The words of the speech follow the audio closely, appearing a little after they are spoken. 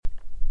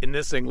In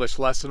this English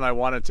lesson, I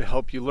wanted to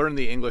help you learn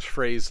the English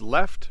phrase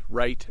left,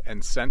 right,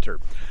 and center.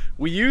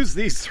 We use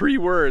these three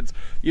words.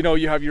 You know,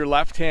 you have your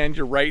left hand,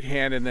 your right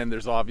hand, and then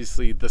there's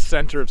obviously the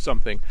center of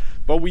something.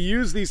 But we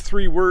use these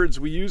three words,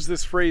 we use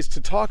this phrase to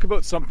talk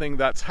about something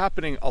that's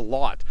happening a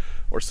lot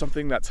or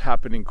something that's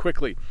happening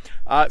quickly.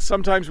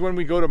 Sometimes when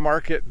we go to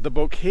market, the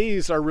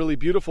bouquets are really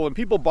beautiful and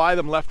people buy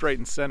them left, right,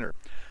 and center.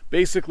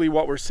 Basically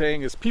what we're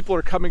saying is people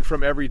are coming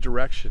from every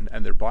direction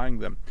and they're buying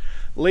them.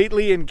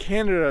 Lately in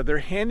Canada, they're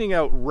handing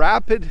out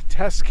rapid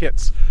test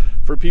kits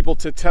for people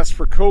to test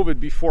for COVID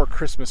before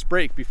Christmas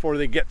break, before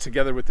they get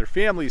together with their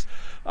families.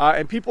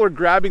 And people are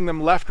grabbing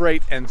them left,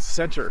 right, and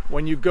center.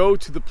 When you go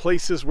to the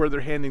places where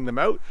they're handing them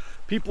out,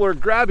 people are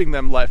grabbing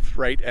them left,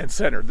 right, and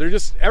center.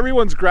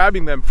 Everyone's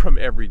grabbing them from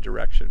every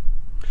direction.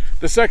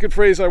 The second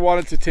phrase I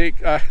wanted to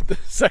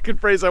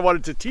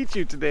teach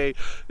you today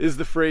is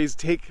the phrase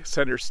take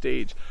center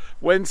stage.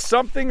 When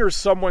something or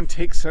someone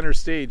takes center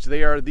stage,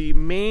 they are the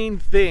main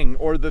thing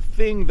or the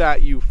thing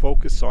that you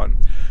focus on.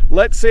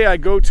 Let's say I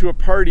go to a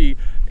party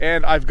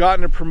and I've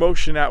gotten a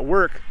promotion at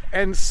work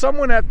and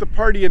someone at the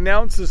party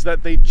announces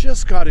that they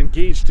just got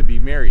engaged to be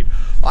married.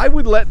 I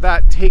would let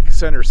that take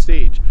center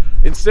stage.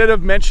 Instead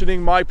of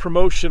mentioning my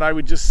promotion, I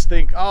would just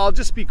think, I'll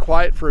just be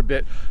quiet for a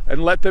bit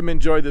and let them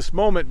enjoy this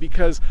moment,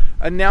 because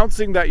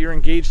announcing that you're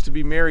engaged to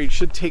be married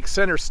should take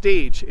center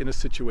stage in a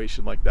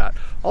situation like that.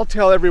 I'll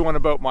tell everyone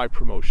about my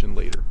promotion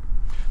later.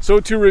 So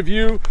to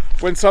review,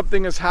 when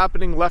something is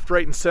happening left,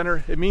 right, and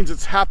center, it means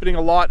it's happening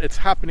a lot, it's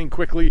happening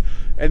quickly,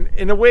 and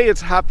in a way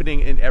it's happening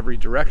in every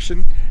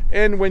direction.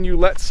 And when you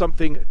let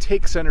something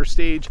take center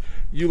stage,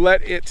 you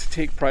let it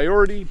take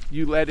priority,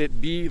 you let it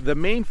be the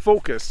main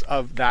focus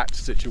of that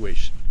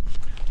situation.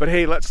 But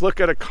hey, let's look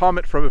at a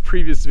comment from a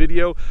previous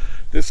video.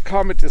 This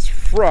comment is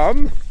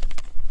from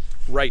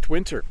Wright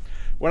Winter.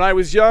 When I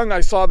was young,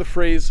 I saw the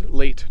phrase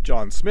late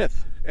John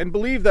Smith and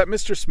believed that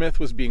Mr. Smith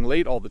was being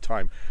late all the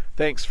time.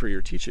 Thanks for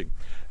your teaching.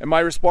 And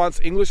my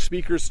response, English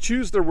speakers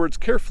choose their words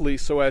carefully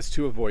so as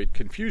to avoid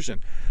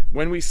confusion.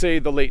 When we say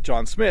the late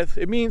John Smith,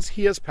 it means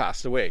he has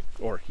passed away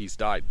or he's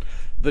died.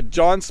 The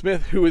John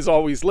Smith who is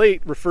always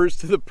late refers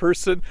to the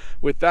person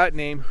with that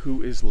name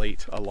who is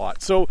late a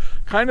lot. So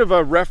kind of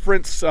a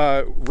reference,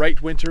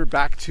 Wright Winter,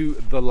 back to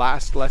the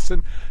last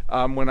lesson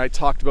when I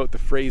talked about the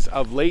phrase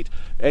of late.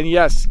 And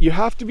yes, you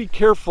have to be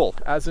careful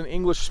as an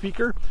English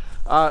speaker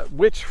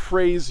which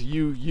phrase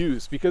you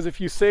use, because if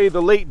you say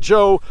the late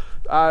Joe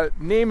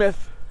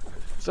Namath,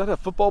 is that a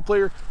football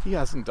player? He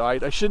hasn't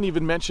died. I shouldn't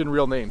even mention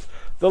real names.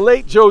 The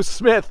late Joe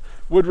Smith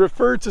would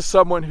refer to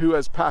someone who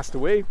has passed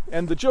away,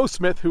 and the Joe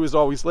Smith who is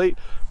always late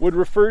would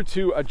refer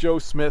to a Joe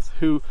Smith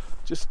who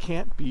just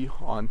can't be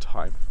on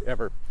time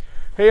ever.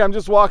 Hey, I'm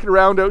just walking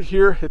around out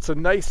here. It's a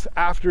nice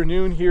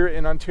afternoon here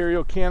in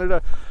Ontario,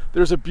 Canada.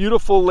 There's a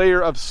beautiful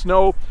layer of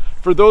snow.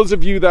 For those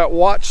of you that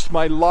watched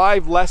my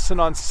live lesson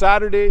on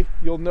Saturday,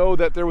 you'll know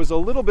that there was a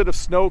little bit of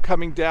snow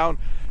coming down.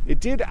 It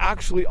did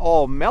actually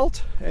all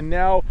melt, and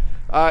now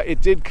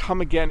it did come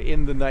again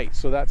in the night,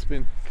 so that's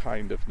been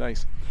kind of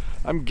nice.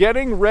 I'm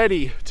getting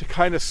ready to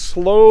kind of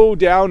slow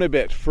down a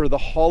bit for the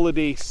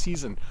holiday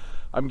season.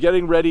 I'm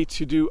getting ready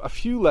to do a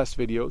few less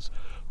videos.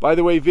 By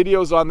the way,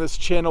 videos on this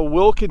channel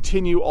will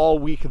continue all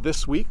week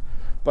this week,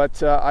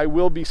 but I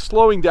will be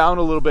slowing down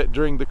a little bit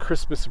during the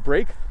Christmas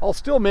break. I'll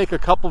still make a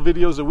couple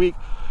videos a week,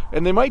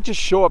 and they might just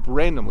show up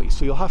randomly,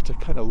 so you'll have to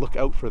kind of look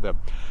out for them.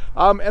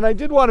 And I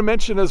did want to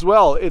mention as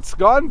well, it's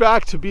gone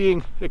back to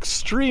being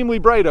extremely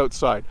bright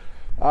outside.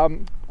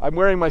 I'm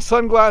wearing my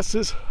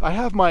sunglasses. I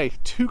have my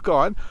toque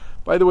on.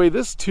 By the way,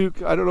 this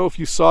toque, I don't know if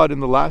you saw it in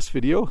the last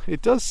video,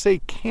 it does say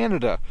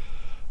Canada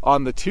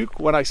on the toque.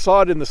 When I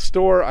saw it in the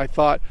store, I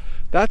thought,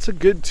 that's a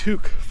good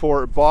toque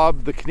for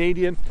Bob the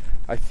Canadian.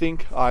 I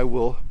think I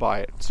will buy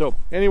it. So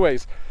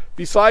anyways,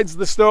 besides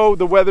the snow,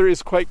 the weather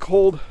is quite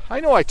cold. I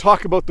know I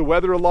talk about the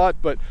weather a lot,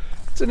 but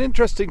it's an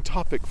interesting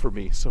topic for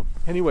me. So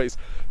anyways,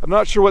 I'm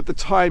not sure what the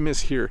time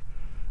is here.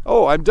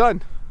 Oh, I'm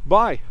done.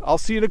 Bye. I'll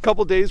see you in a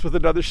couple days with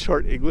another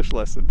short English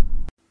lesson.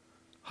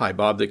 Hi,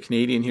 Bob the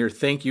Canadian here.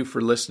 Thank you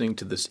for listening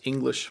to this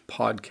English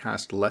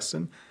podcast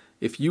lesson.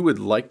 If you would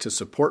like to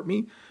support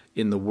me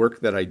in the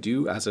work that I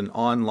do as an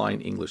online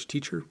English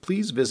teacher,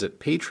 please visit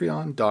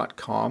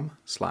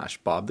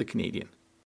patreon.com/Bob the Canadian.